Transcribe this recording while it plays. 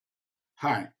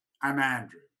Hi, I'm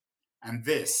Andrew, and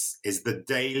this is the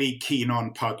Daily Keen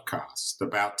On podcast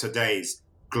about today's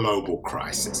global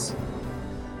crisis.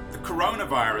 The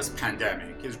coronavirus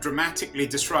pandemic is dramatically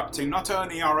disrupting not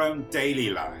only our own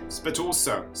daily lives, but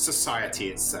also society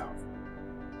itself.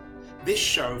 This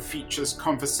show features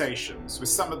conversations with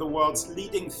some of the world's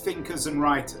leading thinkers and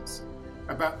writers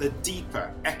about the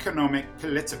deeper economic,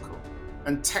 political,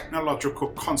 and technological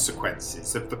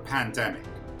consequences of the pandemic.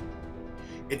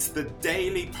 It's the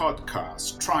daily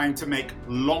podcast trying to make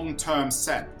long-term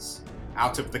sense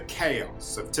out of the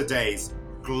chaos of today's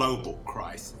global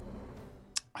crisis.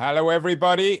 Hello,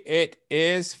 everybody. It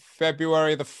is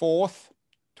February the 4th,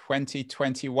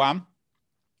 2021.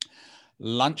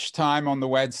 Lunchtime on the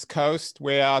West Coast.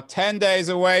 We are 10 days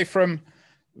away from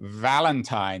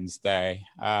Valentine's Day,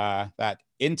 that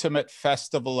intimate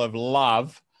festival of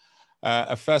love,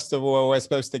 a festival where we're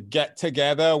supposed to get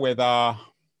together with our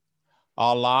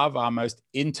love, our most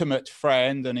intimate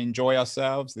friend, and enjoy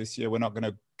ourselves. This year, we're not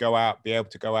going to be able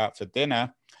to go out for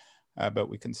dinner, but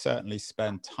we can certainly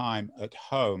spend time at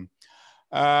home.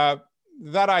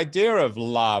 That idea of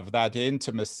love, that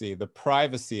intimacy, the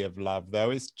privacy of love,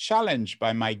 though, is challenged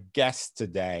by my guest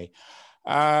today.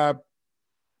 A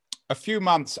few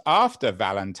months after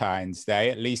Valentine's Day,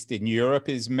 at least in Europe,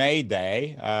 is May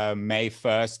Day, May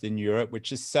 1st in Europe,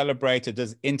 which is celebrated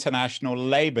as International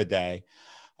Labor Day.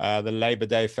 The Labor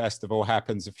Day festival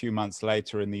happens a few months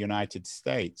later in the United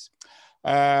States.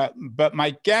 But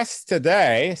my guest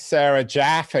today, Sarah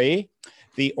Jaffe,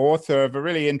 the author of a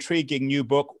really intriguing new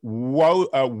book,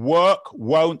 Work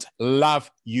Won't Love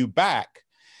You Back,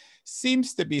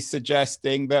 seems to be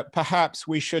suggesting that perhaps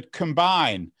we should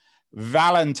combine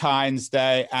Valentine's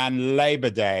Day and Labor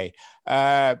Day.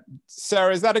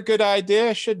 Sarah, is that a good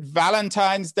idea? Should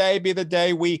Valentine's Day be the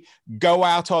day we go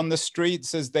out on the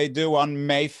streets as they do on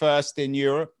May 1st in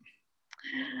Europe?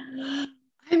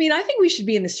 I mean, I think we should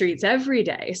be in the streets every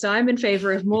day. So I'm in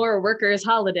favor of more workers'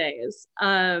 holidays.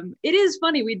 It is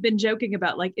funny. We'd been joking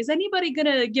about, like, is anybody going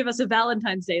to give us a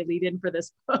Valentine's Day lead in for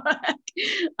this book?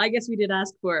 I guess we did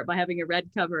ask for it by having a red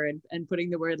cover and putting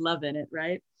the word love in it,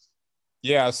 right?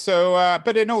 Yeah. So,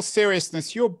 but in all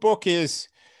seriousness, your book is,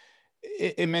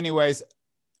 in many ways,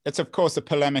 it's of course a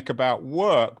polemic about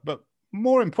work, but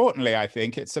more importantly, I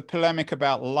think it's a polemic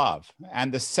about love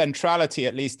and the centrality,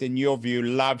 at least in your view,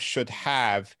 love should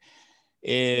have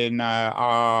in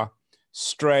our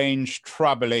strange,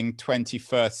 troubling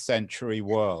 21st century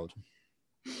world.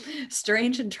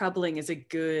 Strange and troubling is a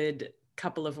good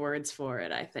couple of words for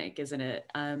it, I think, isn't it?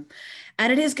 And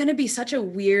it is going to be such a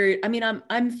weird, I mean,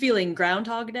 I'm feeling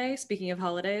Groundhog Day, speaking of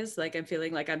holidays, like I'm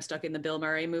feeling like I'm stuck in the Bill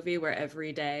Murray movie where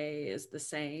every day is the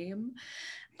same.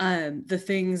 The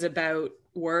things about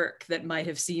work that might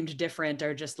have seemed different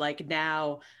are just like,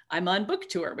 now I'm on book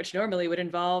tour, which normally would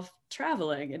involve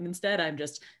traveling. And instead I'm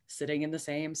just sitting in the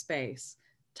same space,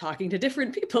 talking to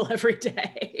different people every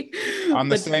day. On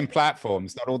the same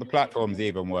platforms. Not all the platforms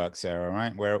even work, Sarah,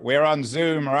 right? We're on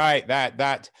Zoom, right?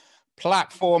 That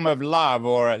platform of love,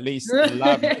 or at least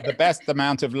love, the best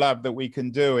amount of love that we can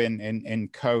do in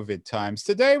COVID times.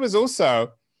 Today was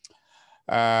also,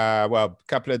 a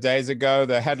couple of days ago,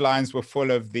 the headlines were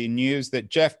full of the news that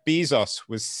Jeff Bezos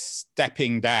was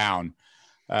stepping down.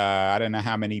 I don't know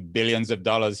how many billions of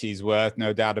dollars he's worth.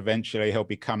 No doubt eventually he'll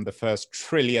become the first $1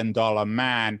 trillion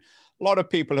man. A lot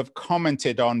of people have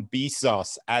commented on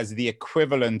Bezos as the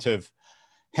equivalent of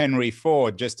Henry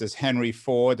Ford, just as Henry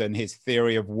Ford and his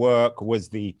theory of work was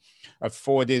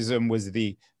Fordism was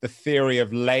the theory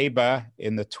of labor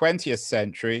in the 20th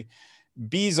century.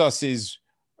 Bezos's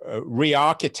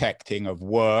re-architecting of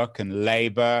work and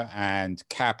labor and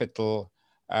capital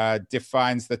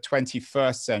defines the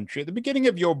 21st century. At the beginning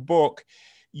of your book,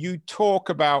 you talk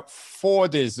about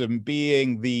Fordism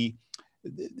being the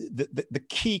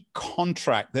key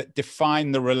contract that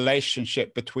defined the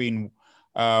relationship between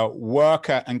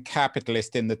worker and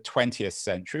capitalist in the 20th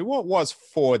century. What was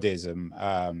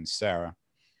Fordism, Sarah?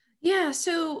 Yeah,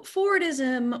 so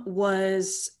Fordism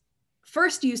was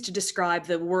first used to describe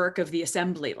the work of the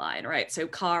assembly line, right? So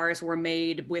cars were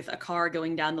made with a car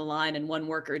going down the line and one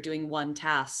worker doing one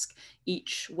task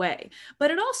each way. But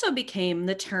it also became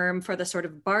the term for the sort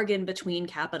of bargain between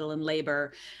capital and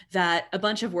labor, that a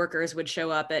bunch of workers would show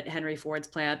up at Henry Ford's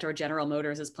plant or General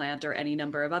Motors' plant or any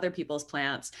number of other people's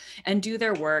plants and do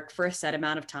their work for a set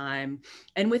amount of time.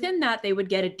 And within that, they would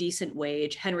get a decent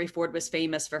wage. Henry Ford was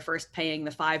famous for first paying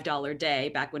the $5 day,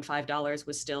 back when $5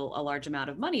 was still a large amount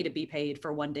of money to be paid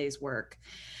for one day's work.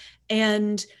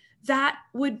 And that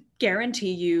would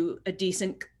guarantee you a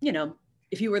decent,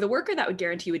 if you were the worker, that would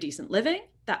guarantee you a decent living.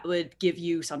 that would give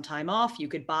you some time off. You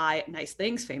could buy nice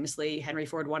things. Famously, Henry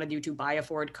Ford wanted you to buy a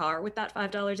Ford car with that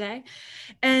 $5 day.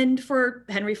 And for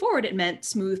Henry Ford, it meant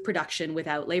smooth production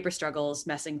without labor struggles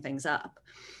messing things up.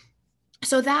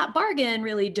 So that bargain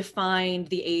really defined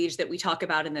the age that we talk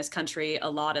about in this country a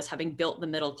lot as having built the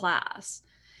middle class.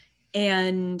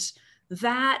 And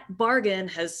that bargain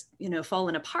has,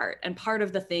 fallen apart. And part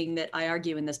of the thing that I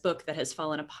argue in this book that has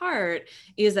fallen apart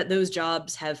is that those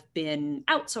jobs have been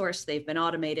outsourced, they've been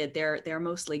automated, they're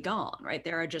mostly gone, right?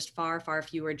 There are just far, far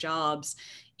fewer jobs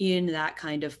in that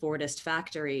kind of Fordist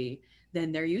factory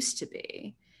than there used to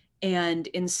be. And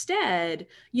instead,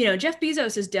 Jeff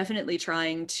Bezos is definitely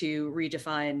trying to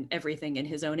redefine everything in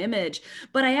his own image.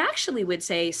 But I actually would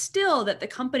say still that the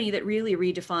company that really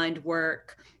redefined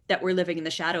work that we're living in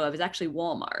the shadow of is actually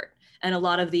Walmart. And a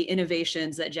lot of the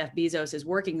innovations that Jeff Bezos is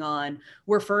working on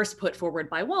were first put forward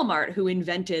by Walmart, who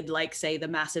invented, like, say, the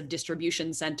massive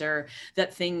distribution center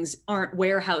that things aren't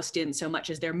warehoused in so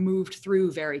much as they're moved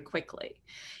through very quickly.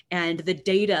 And the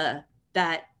data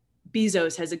that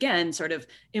Bezos has, again, sort of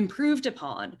improved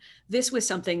upon, this was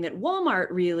something that Walmart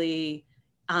really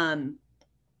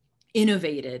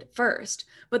innovated first.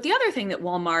 But the other thing that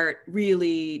Walmart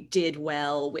really did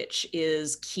well, which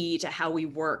is key to how we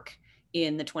work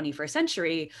in the 21st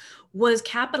century, was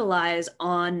capitalize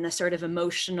on the sort of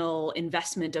emotional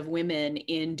investment of women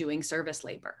in doing service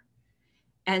labor.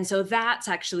 And so that's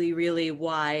actually really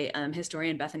why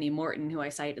historian Bethany Morton, who I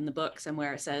cite in the book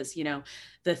somewhere, says,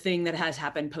 the thing that has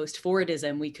happened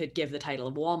post-Fordism, we could give the title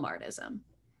of Walmartism.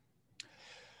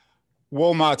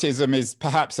 Walmartism is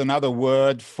perhaps another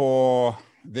word for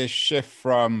this shift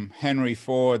from Henry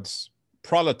Ford's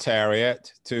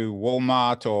proletariat to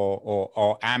Walmart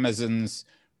or Amazon's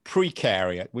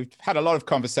precariat. We've had a lot of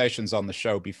conversations on the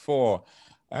show before,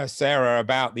 Sarah,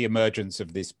 about the emergence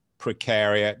of this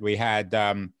precariat. We had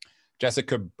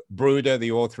Jessica Bruder,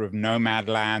 the author of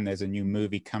Nomadland. There's a new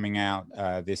movie coming out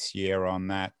this year on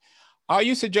that. Are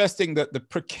you suggesting that the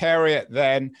precariat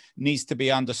then needs to be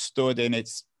understood in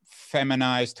its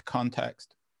feminized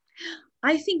context?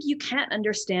 I think you can't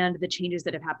understand the changes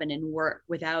that have happened in work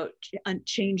without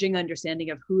changing understanding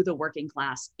of who the working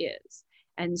class is.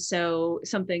 And so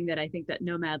something that I think that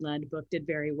Nomadland book did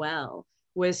very well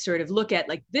was sort of look at,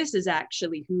 like, this is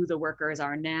actually who the workers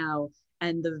are now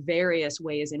and the various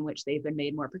ways in which they've been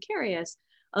made more precarious.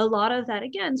 A lot of that,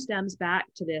 again, stems back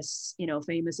to this,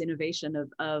 famous innovation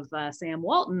of Sam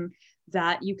Walton,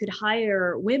 that you could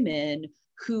hire women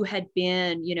who had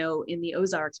been, in the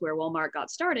Ozarks where Walmart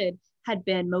got started, had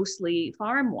been mostly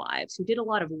farm wives who did a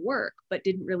lot of work, but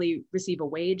didn't really receive a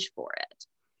wage for it.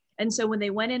 And so when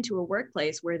they went into a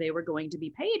workplace where they were going to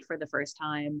be paid for the first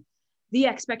time, the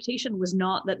expectation was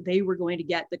not that they were going to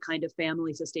get the kind of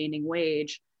family sustaining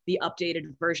wage, the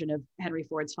updated version of Henry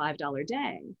Ford's $5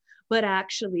 day, but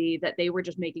actually that they were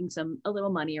just making a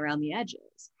little money around the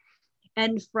edges.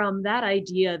 And from that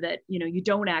idea that, you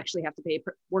don't actually have to pay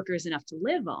workers enough to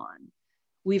live on,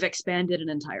 we've expanded an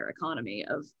entire economy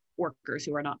of workers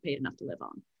who are not paid enough to live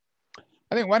on.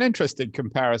 I think one interesting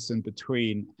comparison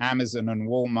between Amazon and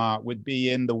Walmart would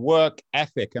be in the work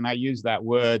ethic, and I use that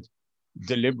word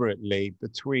deliberately,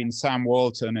 between Sam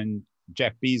Walton and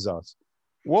Jeff Bezos.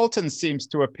 Walton seems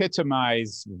to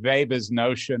epitomize Weber's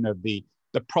notion of the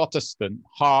Protestant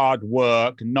hard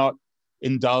work, not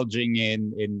indulging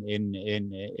in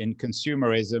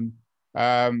consumerism.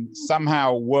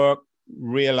 Somehow work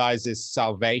realizes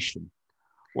salvation,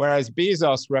 whereas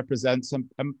Bezos represents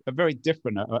a very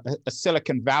different, a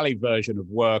Silicon Valley version of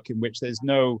work in which there's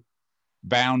no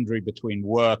boundary between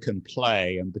work and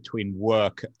play and between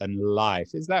work and life.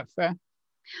 Is that fair?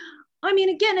 I mean,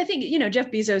 again, I think,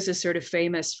 Jeff Bezos is sort of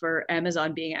famous for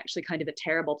Amazon being actually kind of a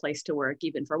terrible place to work,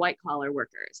 even for white collar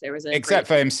workers. There was except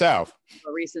for himself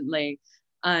recently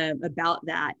about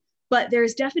that. But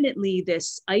there's definitely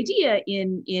this idea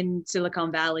in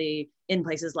Silicon Valley, in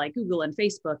places like Google and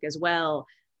Facebook as well,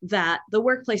 that the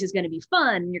workplace is going to be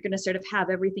fun. You're going to sort of have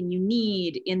everything you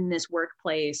need in this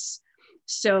workplace.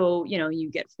 So, you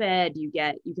get fed, you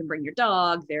can bring your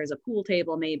dog, there's a pool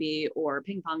table maybe, or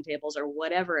ping pong tables, or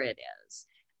whatever it is.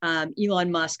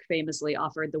 Elon Musk famously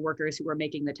offered the workers who were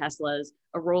making the Teslas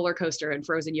a roller coaster and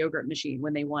frozen yogurt machine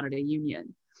when they wanted a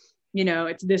union.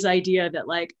 It's this idea that,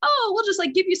 like, oh, we'll just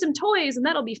give you some toys and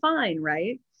that'll be fine,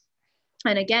 right?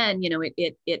 And again,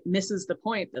 it misses the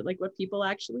point that, what people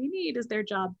actually need is their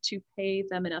job to pay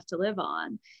them enough to live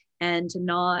on and to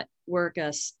not work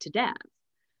us to death.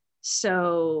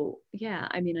 So, yeah,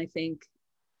 I mean, I think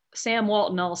Sam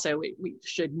Walton also, we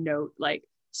should note,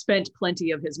 spent plenty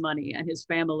of his money, and his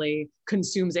family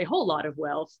consumes a whole lot of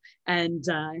wealth and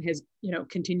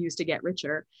continues to get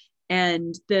richer.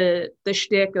 And the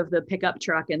shtick of the pickup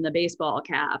truck and the baseball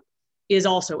cap is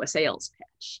also a sales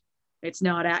pitch. It's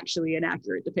not actually an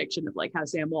accurate depiction of like how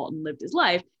Sam Walton lived his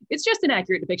life. It's just an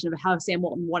accurate depiction of how Sam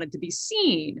Walton wanted to be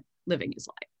seen living his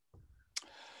life.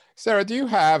 Sarah, do you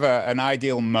have an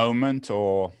ideal moment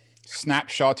or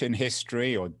snapshot in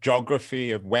history or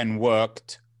geography of when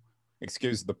worked,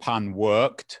 excuse the pun,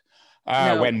 worked,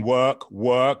 No. when work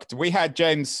worked? We had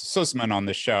James Sussman on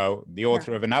the show, the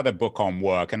author of another book on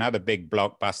work, another big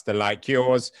blockbuster like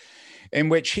yours, in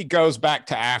which he goes back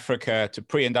to Africa, to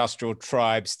pre-industrial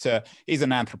tribes, he's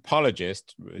an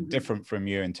anthropologist, different from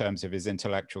you in terms of his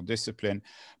intellectual discipline,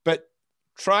 but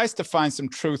tries to find some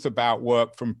truth about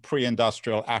work from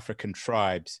pre-industrial African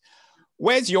tribes.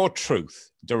 Where's your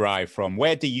truth derived from?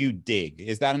 Where do you dig?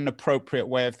 Is that an appropriate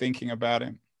way of thinking about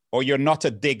it? Or you're not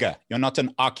a digger, you're not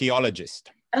an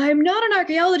archaeologist? I'm not an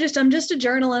archaeologist. I'm just a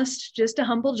journalist, just a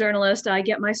humble journalist. I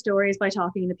get my stories by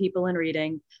talking to people and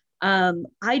reading.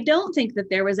 I don't think that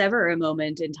there was ever a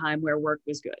moment in time where work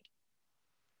was good.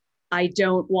 I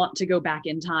don't want to go back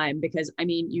in time because, I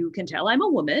mean, you can tell I'm a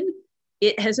woman.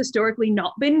 It has historically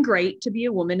not been great to be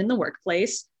a woman in the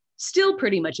workplace. Still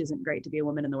pretty much isn't great to be a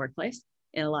woman in the workplace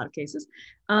in a lot of cases.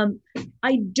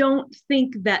 I don't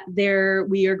think that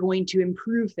we are going to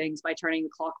improve things by turning the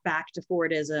clock back to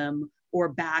Fordism or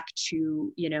back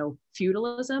to,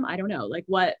 feudalism. I don't know, like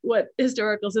what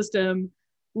historical system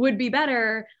would be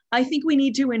better. I think we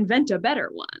need to invent a better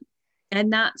one.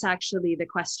 And that's actually the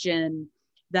question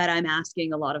that I'm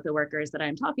asking a lot of the workers that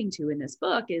I'm talking to in this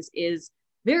book is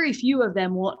very few of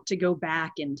them want to go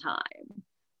back in time.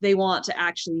 They want to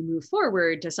actually move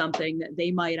forward to something that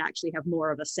they might actually have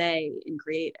more of a say in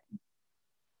creating.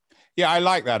 Yeah, I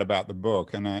like that about the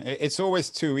book. And it's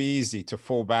always too easy to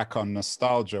fall back on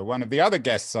nostalgia. One of the other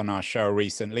guests on our show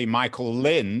recently, Michael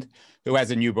Lind, who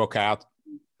has a new book out,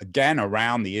 again,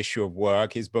 around the issue of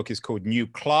work. His book is called New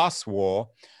Class War,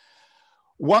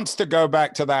 wants to go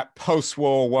back to that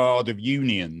post-war world of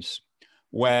unions,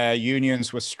 where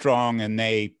unions were strong and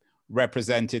they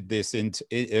represented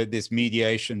this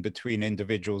mediation between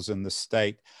individuals and the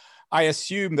state. I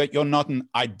assume that you're not an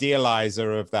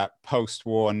idealizer of that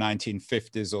post-war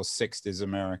 1950s or 60s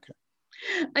America.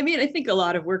 I mean, I think a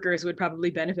lot of workers would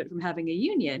probably benefit from having a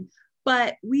union,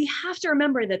 but we have to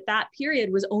remember that that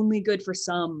period was only good for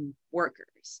some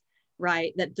workers,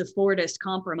 right? That the Fordist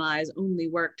compromise only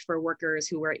worked for workers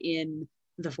who were in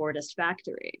the Fordist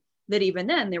factory. That even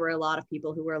then, there were a lot of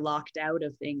people who were locked out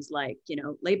of things like,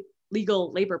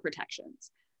 legal labor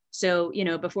protections. So,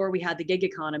 before we had the gig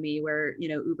economy where,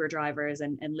 Uber drivers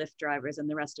and Lyft drivers and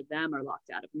the rest of them are locked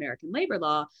out of American labor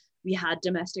law, we had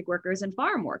domestic workers and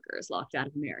farm workers locked out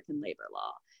of American labor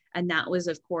law. And that was,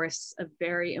 of course, a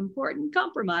very important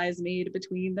compromise made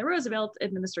between the Roosevelt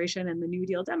administration and the New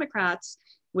Deal Democrats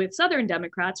with Southern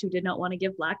Democrats who did not want to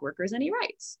give Black workers any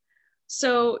rights.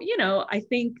 So, I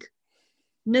think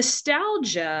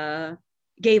nostalgia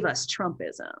gave us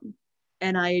Trumpism.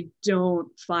 And I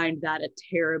don't find that a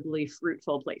terribly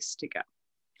fruitful place to go.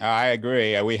 I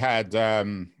agree. We had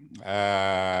an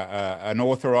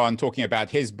author on talking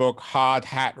about his book, Hard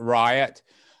Hat Riot,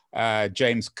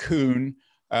 James Kuhn,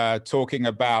 talking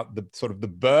about the sort of the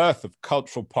birth of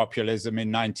cultural populism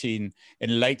in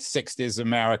late 60s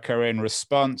America in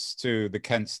response to the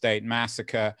Kent State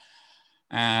Massacre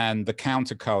and the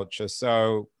counterculture.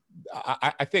 So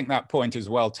I think that point is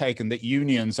well taken, that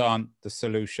unions aren't the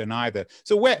solution either.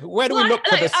 So where do we look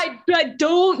for this? I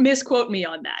don't misquote me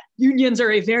on that. Unions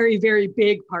are a very, very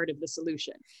big part of the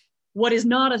solution. What is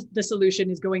not the solution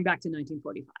is going back to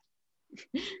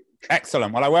 1945.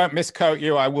 Excellent. Well, I won't misquote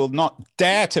you. I will not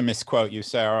dare to misquote you,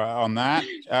 Sarah, on that.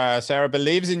 Sarah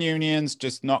believes in unions,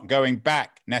 just not going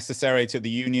back necessarily to the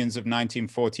unions of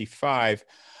 1945.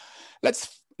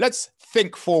 Let's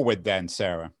think forward then,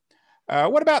 Sarah.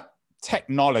 What about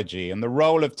technology and the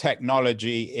role of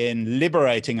technology in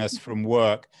liberating us from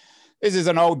work? This is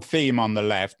an old theme on the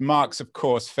left. Marx, of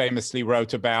course, famously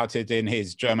wrote about it in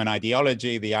his German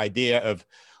Ideology, the idea of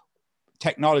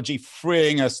technology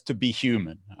freeing us to be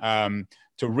human,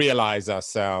 to realize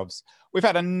ourselves. We've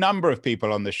had a number of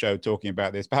people on the show talking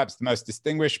about this. Perhaps the most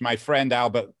distinguished, my friend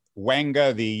Albert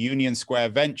Wenger, the Union Square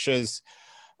Ventures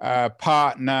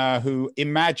partner, who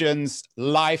imagines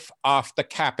life after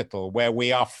capital, where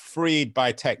we are freed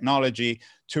by technology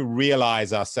to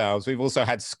realize ourselves. We've also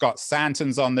had Scott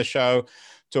Santons on the show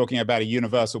talking about a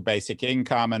universal basic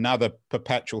income, another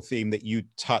perpetual theme that you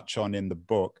touch on in the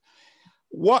book.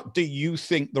 What do you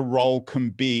think the role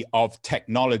can be of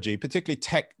technology, particularly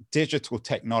digital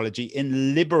technology,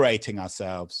 in liberating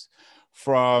ourselves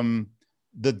from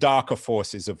the darker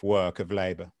forces of work, of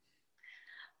labor?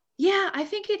 Yeah, I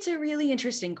think it's a really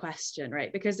interesting question,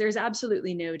 right? Because there's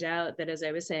absolutely no doubt that, as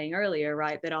I was saying earlier,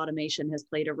 right, that automation has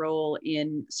played a role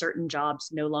in certain jobs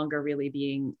no longer really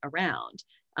being around.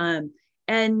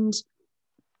 And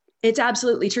it's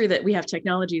absolutely true that we have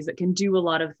technologies that can do a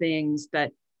lot of things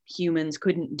that humans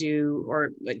couldn't do,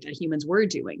 or that humans were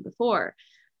doing before.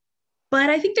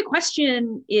 But I think the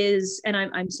question is, and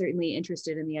I'm certainly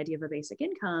interested in the idea of a basic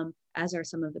income, as are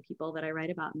some of the people that I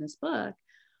write about in this book.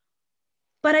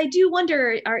 But I do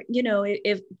wonder,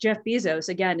 if Jeff Bezos,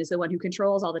 again, is the one who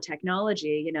controls all the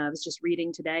technology. I was just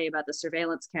reading today about the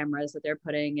surveillance cameras that they're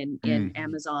putting in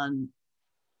Amazon,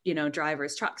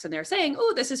 drivers' trucks. And they're saying,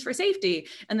 oh, this is for safety.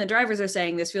 And the drivers are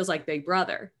saying, this feels like Big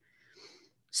Brother.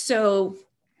 So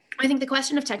I think the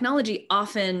question of technology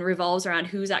often revolves around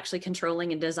who's actually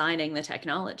controlling and designing the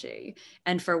technology,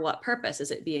 and for what purpose is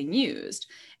it being used.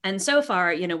 And so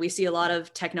far, we see a lot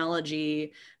of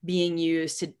technology being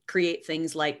used to create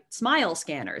things like smile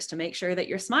scanners to make sure that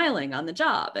you're smiling on the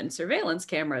job, and surveillance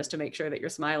cameras to make sure that you're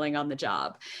smiling on the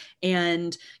job.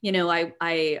 And,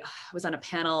 I was on a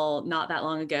panel not that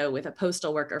long ago with a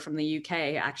postal worker from the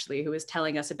UK, actually, who was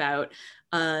telling us about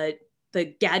the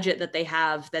gadget that they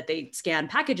have that they scan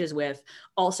packages with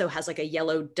also has like a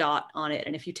yellow dot on it.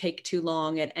 And if you take too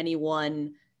long at any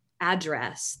one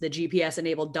address, the GPS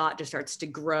enabled dot just starts to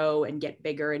grow and get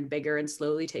bigger and bigger and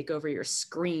slowly take over your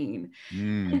screen.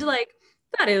 And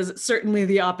that is certainly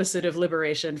the opposite of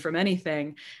liberation from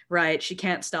anything, right? She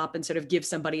can't stop and sort of give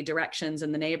somebody directions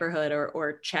in the neighborhood,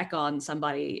 or check on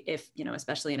somebody if,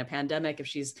 especially in a pandemic, if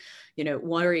she's,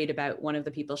 worried about one of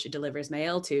the people she delivers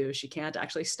mail to, she can't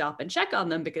actually stop and check on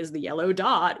them because the yellow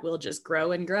dot will just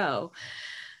grow and grow.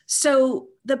 So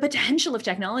the potential of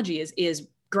technology is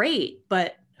great,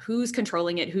 but who's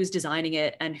controlling it, who's designing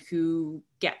it, and who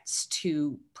gets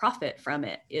to profit from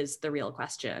it is the real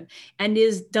question. And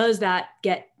does that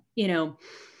get, do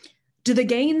the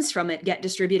gains from it get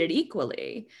distributed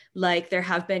equally? Like there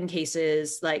have been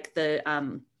cases like the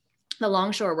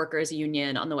Longshore Workers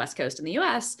Union on the West Coast in the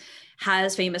US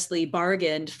has famously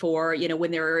bargained for,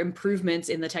 when there are improvements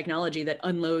in the technology that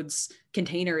unloads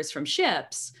containers from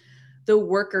ships, the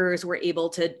workers were able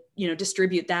to,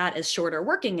 distribute that as shorter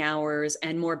working hours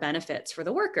and more benefits for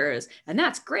the workers. And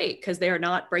that's great because they are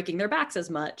not breaking their backs as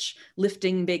much,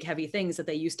 lifting big, heavy things that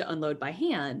they used to unload by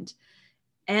hand.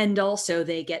 And also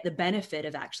they get the benefit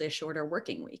of actually a shorter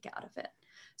working week out of it.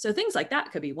 So things like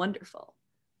that could be wonderful.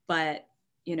 But,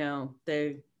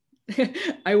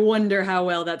 I wonder how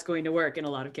well that's going to work in a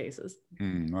lot of cases.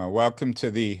 Well, welcome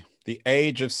to the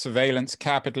age of surveillance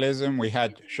capitalism. We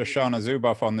had Shoshana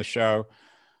Zuboff on the show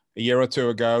a year or two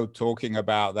ago talking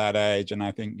about that age, and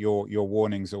I think your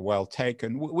warnings are well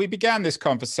taken. We began this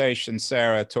conversation,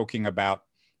 Sarah, talking about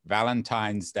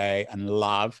Valentine's Day and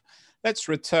love. Let's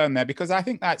return there because I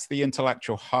think that's the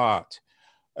intellectual heart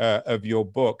of your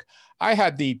book. I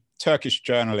had the Turkish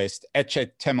journalist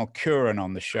Ece Temelkuran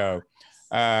on the show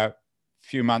a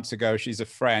few months ago. She's a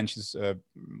friend. She's a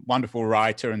wonderful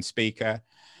writer and speaker.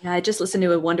 Yeah, I just listened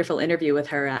to a wonderful interview with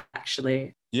her,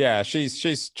 actually. Yeah,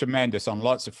 she's tremendous on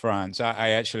lots of fronts. I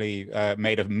actually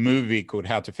made a movie called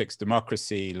How to Fix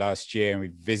Democracy last year, and we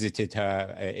visited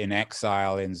her in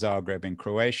exile in Zagreb in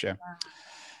Croatia. Wow.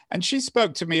 And she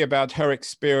spoke to me about her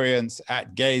experience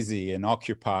at Gezi and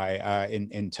Occupy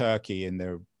in Turkey in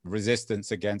the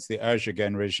resistance against the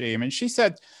Erdogan regime. And she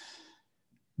said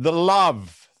the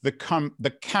love, the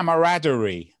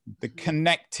camaraderie, the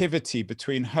connectivity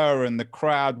between her and the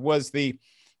crowd was the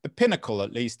pinnacle,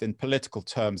 at least in political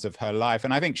terms, of her life.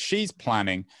 And I think she's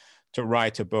planning to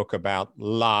write a book about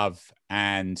love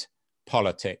and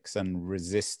politics and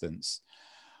resistance.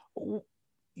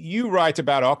 You write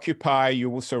about Occupy.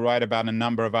 You also write about a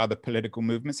number of other political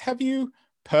movements. Have you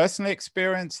personally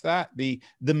experienced that, the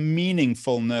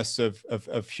meaningfulness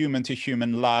of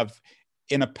human-to-human love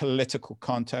in a political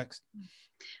context?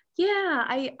 Yeah,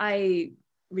 I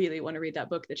really want to read that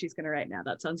book that she's going to write now.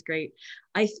 That sounds great.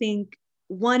 I think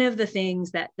one of the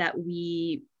things that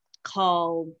we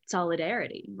call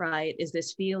solidarity, right, is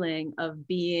this feeling of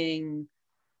being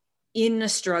in a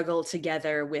struggle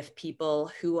together with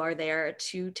people who are there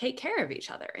to take care of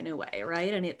each other in a way,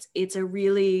 right? And it's a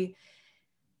really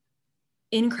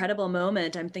incredible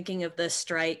moment. I'm thinking of the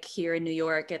strike here in New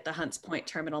York at the Hunts Point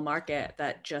Terminal Market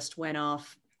that just went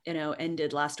off,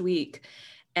 ended last week.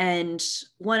 And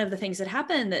one of the things that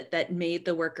happened that made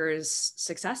the workers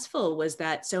successful was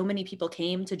that so many people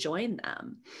came to join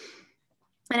them.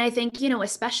 And I think,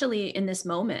 especially in this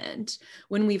moment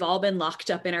when we've all been locked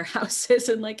up in our houses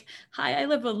and like, hi, I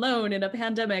live alone in a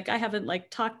pandemic. I haven't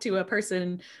talked to a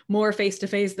person more face to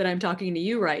face than I'm talking to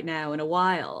you right now in a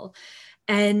while.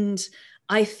 And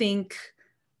I think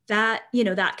that, you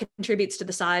know, that contributes to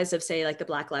the size of, say, like the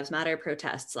Black Lives Matter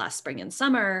protests last spring and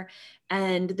summer,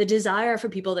 and the desire for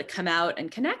people to come out and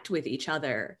connect with each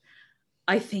other,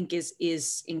 I think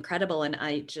is incredible. And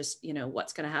I just, you know,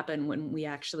 what's going to happen when we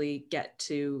actually get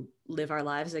to live our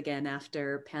lives again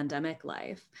after pandemic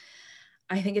life.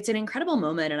 I think it's an incredible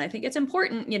moment. And I think it's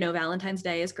important, you know, Valentine's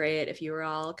Day is great. If you were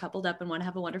all coupled up and want to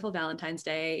have a wonderful Valentine's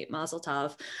Day, Mazel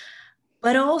Tov.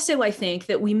 But also I think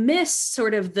that we miss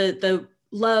sort of the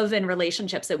love and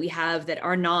relationships that we have that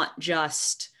are not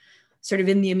just sort of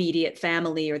in the immediate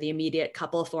family or the immediate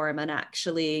couple form, and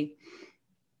actually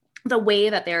the way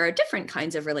that there are different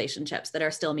kinds of relationships that are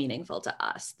still meaningful to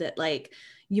us, that like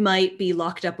you might be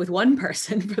locked up with one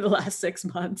person for the last 6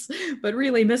 months, but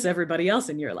really miss everybody else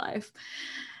in your life.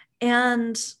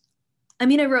 And I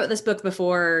mean, I wrote this book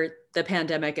before the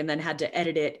pandemic and then had to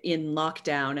edit it in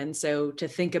lockdown. And so to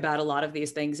think about a lot of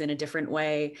these things in a different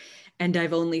way. And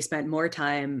I've only spent more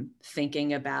time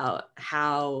thinking about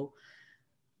how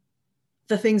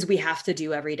the things we have to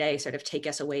do every day sort of take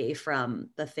us away from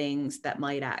the things that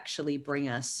might actually bring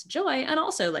us joy, and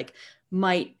also like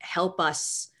might help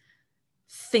us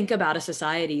think about a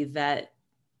society that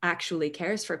actually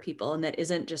cares for people and that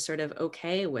isn't just sort of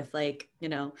okay with, like, you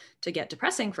know, to get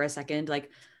depressing for a second, like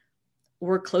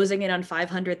we're closing in on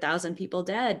 500,000 people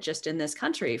dead just in this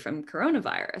country from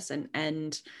coronavirus.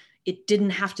 And it didn't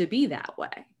have to be that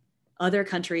way. Other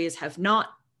countries have not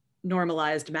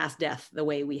normalized mass death the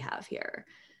way we have here.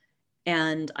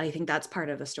 And I think that's part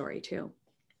of the story too.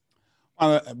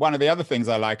 One of the other things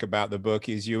I like about the book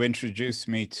is you introduced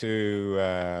me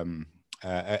to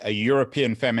a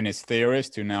European feminist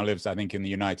theorist who now lives, I think, in the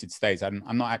United States. I'm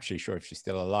not actually sure if she's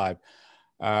still alive,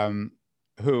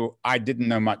 who I didn't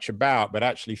know much about, but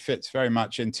actually fits very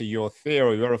much into your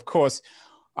theory. You're, of course,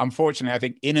 unfortunately, I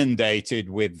think, inundated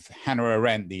with Hannah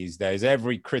Arendt these days.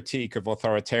 Every critique of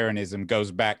authoritarianism goes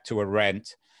back to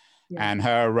Arendt and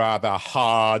her rather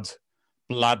hard,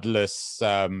 bloodless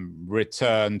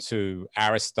return to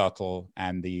Aristotle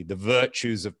and the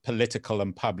virtues of political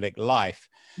and public life.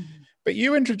 Mm-hmm. But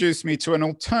you introduced me to an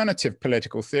alternative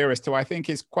political theorist who I think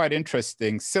is quite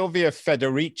interesting, Silvia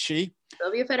Federici.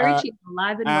 Silvia Federici,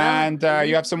 alive and well. And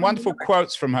you have some wonderful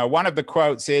quotes from her. One of the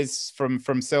quotes is from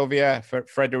Silvia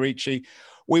Federici: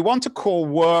 "We want to call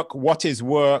work what is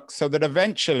work so that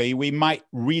eventually we might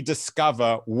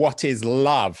rediscover what is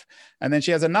love." And then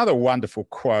she has another wonderful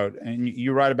quote, and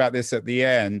you write about this at the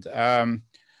end,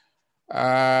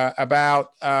 about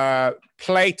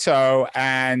Plato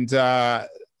and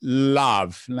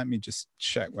love. Let me just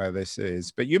check where this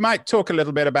is. But you might talk a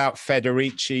little bit about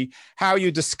Federici, how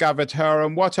you discovered her,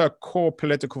 and what her core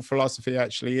political philosophy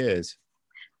actually is.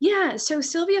 Yeah, so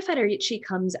Silvia Federici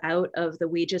comes out of the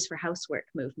Wages for Housework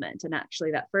movement. And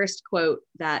actually that first quote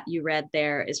that you read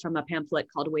there is from a pamphlet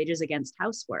called Wages Against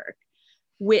Housework,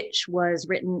 which was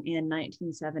written in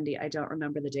 1970. I don't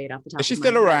remember the date off the top of my head. Is she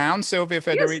still around, Silvia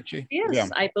Federici? Yes, yeah.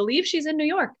 I believe she's in New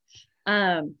York.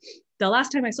 The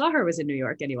last time I saw her was in New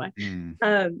York anyway.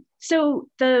 So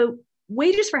the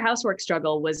Wages for Housework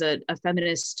struggle was a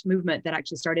feminist movement that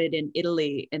actually started in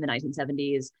Italy in the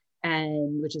 1970s,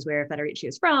 and which is where Federici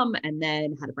is from, and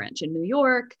then had a branch in New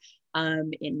York,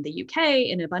 in the UK,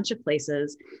 in a bunch of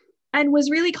places, and was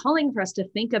really calling for us to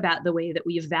think about the way that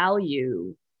we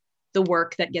value the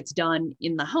work that gets done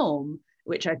in the home,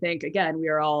 which I think, again, we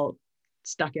are all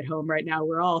stuck at home right now.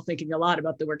 We're all thinking a lot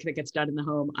about the work that gets done in the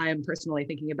home. I am personally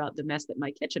thinking about the mess that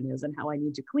my kitchen is and how I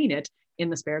need to clean it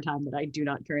in the spare time that I do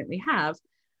not currently have.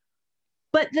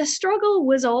 But the struggle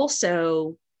was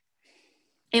also,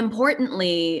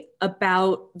 importantly,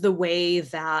 about the way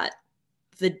that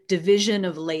the division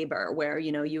of labor, where,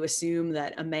 you know, you assume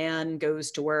that a man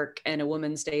goes to work and a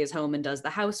woman stays home and does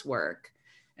the housework,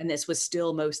 and this was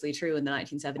still mostly true in the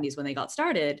 1970s when they got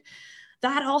started,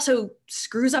 that also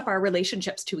screws up our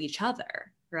relationships to each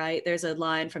other, right? There's a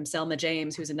line from Selma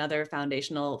James, who's another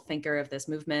foundational thinker of this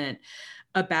movement,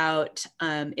 about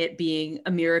it being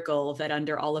a miracle that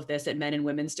under all of this, that men and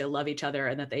women still love each other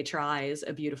and that they try is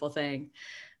a beautiful thing.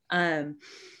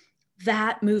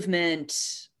 That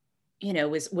movement, you know,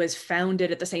 was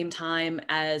founded at the same time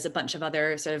as a bunch of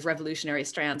other sort of revolutionary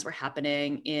strands were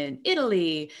happening in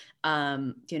Italy.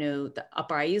 You know, the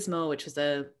Operaismo, which was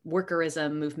a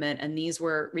workerism movement, and these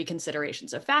were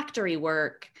reconsiderations of factory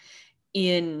work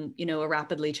in, you know, a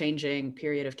rapidly changing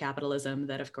period of capitalism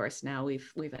that, of course, now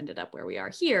we've ended up where we are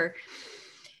here.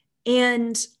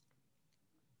 And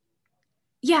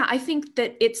Yeah, I think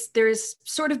that there's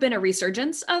sort of been a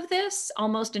resurgence of this,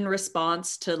 almost in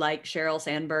response to like Sheryl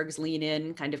Sandberg's lean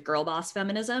in kind of girl boss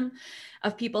feminism,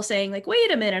 of people saying like,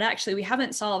 wait a minute, actually, we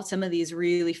haven't solved some of these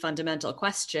really fundamental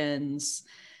questions.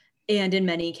 And in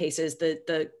many cases,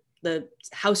 the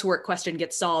housework question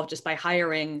gets solved just by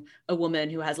hiring a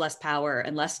woman who has less power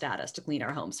and less status to clean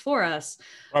our homes for us.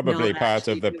 Probably part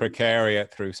of the doing precariat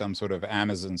through some sort of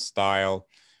Amazon style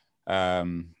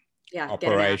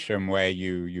operation where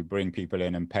you bring people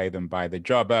in and pay them by the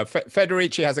job.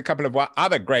 Federici has a couple of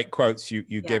other great quotes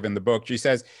you give in the book. She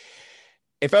says,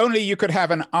 if only you could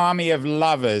have an army of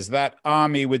lovers, that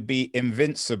army would be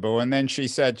invincible. And then she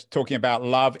said, talking about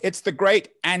love, it's the great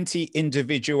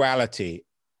anti-individuality.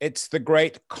 It's the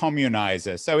great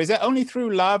communizer. So is it only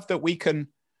through love that we can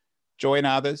join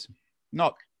others?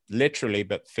 Not literally,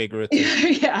 but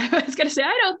figuratively. Yeah, I was going to say,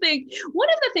 I don't think, one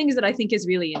of the things that I think is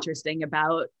really interesting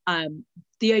about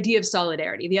the idea of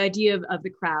solidarity, the idea of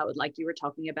the crowd, like you were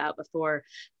talking about before,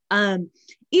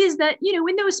 is that, you know,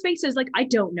 in those spaces, like, I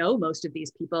don't know most of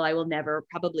these people, I will never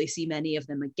probably see many of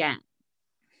them again.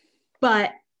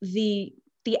 But the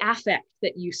affect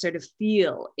that you sort of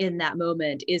feel in that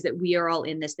moment is that we are all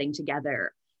in this thing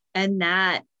together. And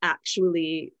that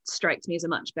actually strikes me as a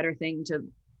much better thing to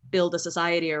build a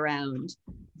society around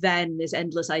than this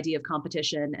endless idea of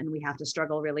competition. And we have to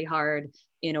struggle really hard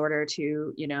in order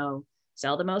to, you know,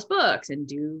 sell the most books and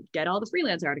get all the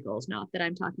freelance articles. Not that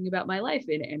I'm talking about my life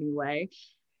in any way.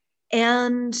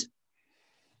 And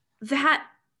that,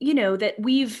 you know, that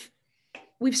we've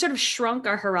sort of shrunk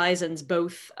our horizons,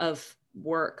 both of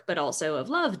work, but also of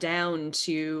love, down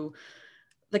to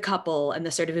the couple and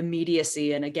the sort of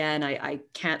immediacy. And again, I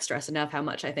can't stress enough how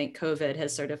much I think COVID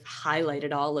has sort of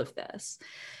highlighted all of this.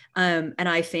 And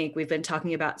I think we've been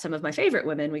talking about some of my favorite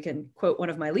women. We can quote one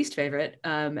of my least favorite,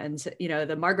 and, you know,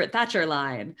 the Margaret Thatcher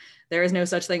line, there is no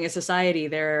such thing as society.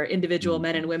 There are individual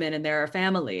men and women and there are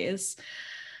families.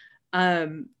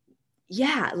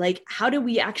 Yeah, like, how do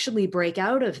we actually break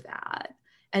out of that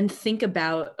and think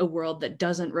about a world that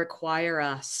doesn't require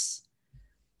us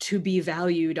to be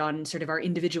valued on sort of our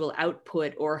individual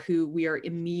output or who we are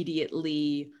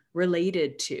immediately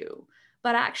related to,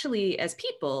 but actually as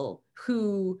people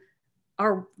who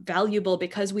are valuable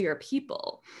because we are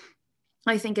people.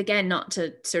 I think, again, not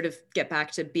to sort of get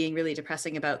back to being really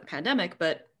depressing about the pandemic,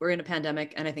 but we're in a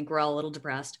pandemic and I think we're all a little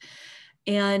depressed.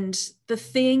 And the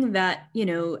thing that, you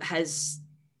know, has,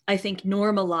 I think,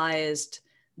 normalized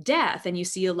death, and you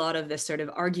see a lot of this sort of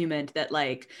argument that,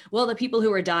 like, well, the people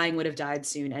who are dying would have died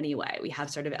soon anyway. We have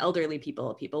sort of elderly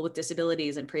people with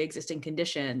disabilities and pre-existing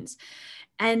conditions.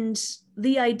 And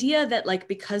the idea that, like,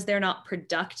 because they're not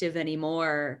productive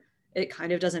anymore, it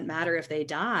kind of doesn't matter if they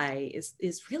die is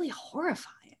really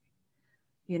horrifying.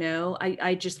 You know,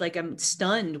 I just, like, I'm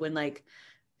stunned when, like,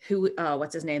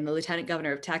 what's his name? The lieutenant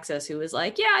governor of Texas, who was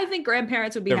like, yeah, I think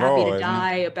grandparents would be happy to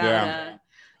die about,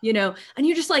 you know, and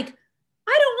you're just like,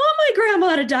 I don't want my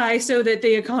grandma to die so that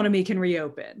the economy can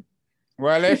reopen.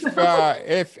 Well, if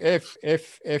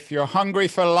you're hungry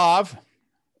for love,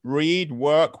 read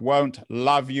Work Won't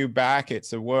Love You Back.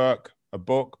 It's a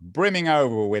book brimming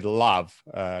over with love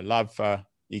for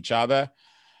each other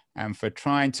and for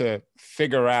trying to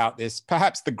figure out this,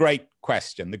 perhaps the great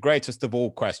question, the greatest of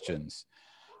all questions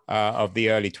of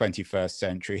the early 21st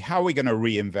century. How are we going to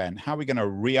reinvent? How are we going to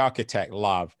re-architect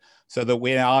love so that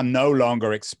we are no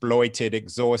longer exploited,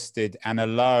 exhausted, and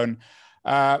alone?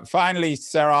 Finally,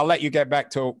 Sarah, I'll let you get back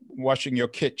to washing your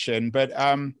kitchen. But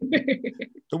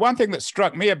the one thing that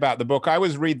struck me about the book, I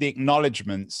always read the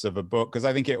acknowledgements of a book because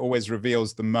I think it always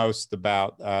reveals the most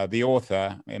about the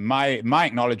author. In my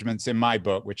acknowledgements in my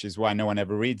book, which is why no one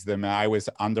ever reads them, I always,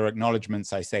 under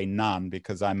acknowledgements, I say none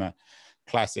because I'm a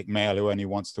classic male who only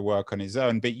wants to work on his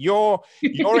own. But your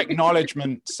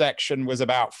acknowledgement section was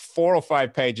about 4 or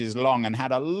 5 pages long and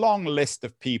had a long list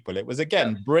of people. It was,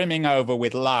 again, brimming over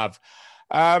with love.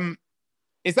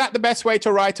 Is that the best way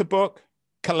to write a book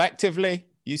collectively?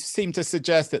 You seem to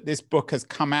suggest that this book has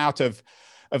come out of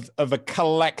a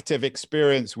collective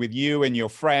experience with you and your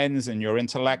friends and your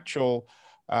intellectual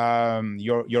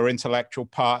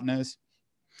partners.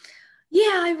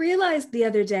 Yeah, I realized the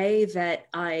other day that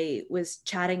I was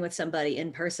chatting with somebody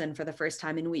in person for the first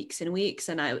time in weeks and weeks.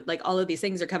 And I, like, all of these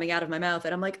things are coming out of my mouth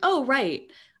and I'm like, oh,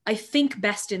 right. I think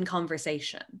best in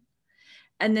conversation.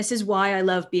 And this is why I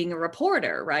love being a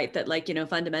reporter, right? That, like, you know,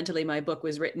 fundamentally my book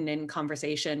was written in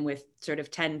conversation with sort of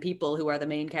 10 people who are the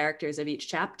main characters of each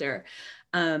chapter.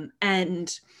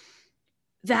 And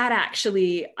that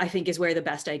actually, I think, is where the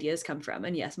best ideas come from.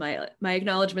 And yes, my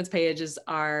acknowledgements pages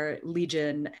are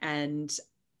legion. And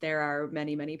there are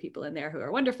many, many people in there who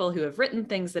are wonderful, who have written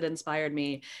things that inspired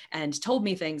me and told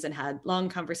me things and had long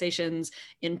conversations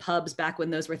in pubs back when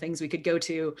those were things we could go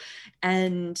to.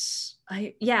 And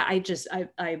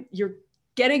you're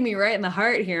getting me right in the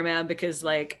heart here, man, because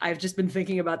like I've just been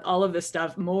thinking about all of this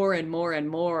stuff more and more and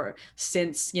more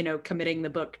since, committing the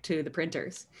book to the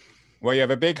printers. Well, you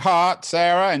have a big heart,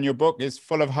 Sarah, and your book is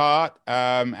full of heart.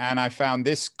 And I found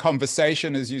this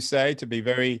conversation, as you say, to be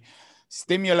very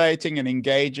stimulating and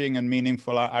engaging and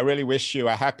meaningful. I really wish you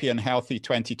a happy and healthy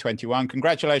 2021.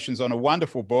 Congratulations on a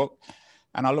wonderful book.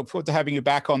 And I look forward to having you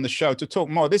back on the show to talk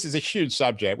more. This is a huge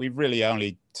subject. We've really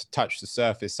only touched the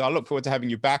surface. So I look forward to having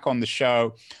you back on the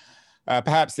show,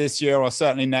 perhaps this year or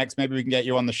certainly next. Maybe we can get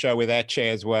you on the show with Eche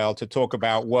as well to talk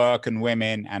about work and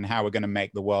women and how we're going to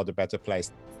make the world a better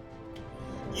place.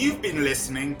 You've been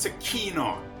listening to Keen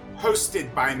On,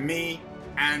 hosted by me,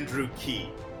 Andrew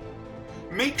Keen.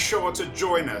 Make sure to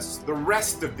join us the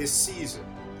rest of this season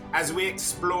as we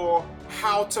explore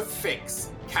how to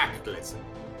fix capitalism.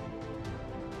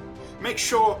 Make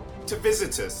sure to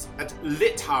visit us at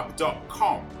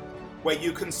lithub.com, where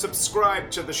you can subscribe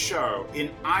to the show in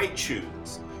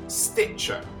iTunes,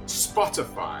 Stitcher,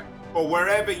 Spotify, or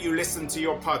wherever you listen to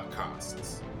your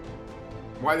podcasts.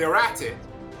 While you're at it,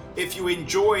 if you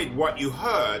enjoyed what you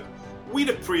heard, we'd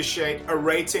appreciate a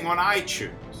rating on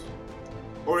iTunes.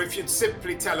 Or if you'd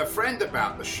simply tell a friend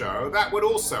about the show, that would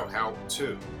also help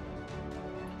too.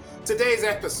 Today's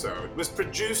episode was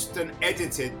produced and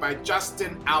edited by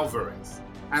Justin Alvarez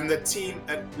and the team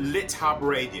at LitHub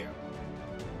Radio.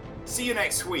 See you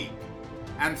next week,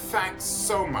 and thanks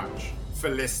so much for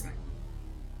listening.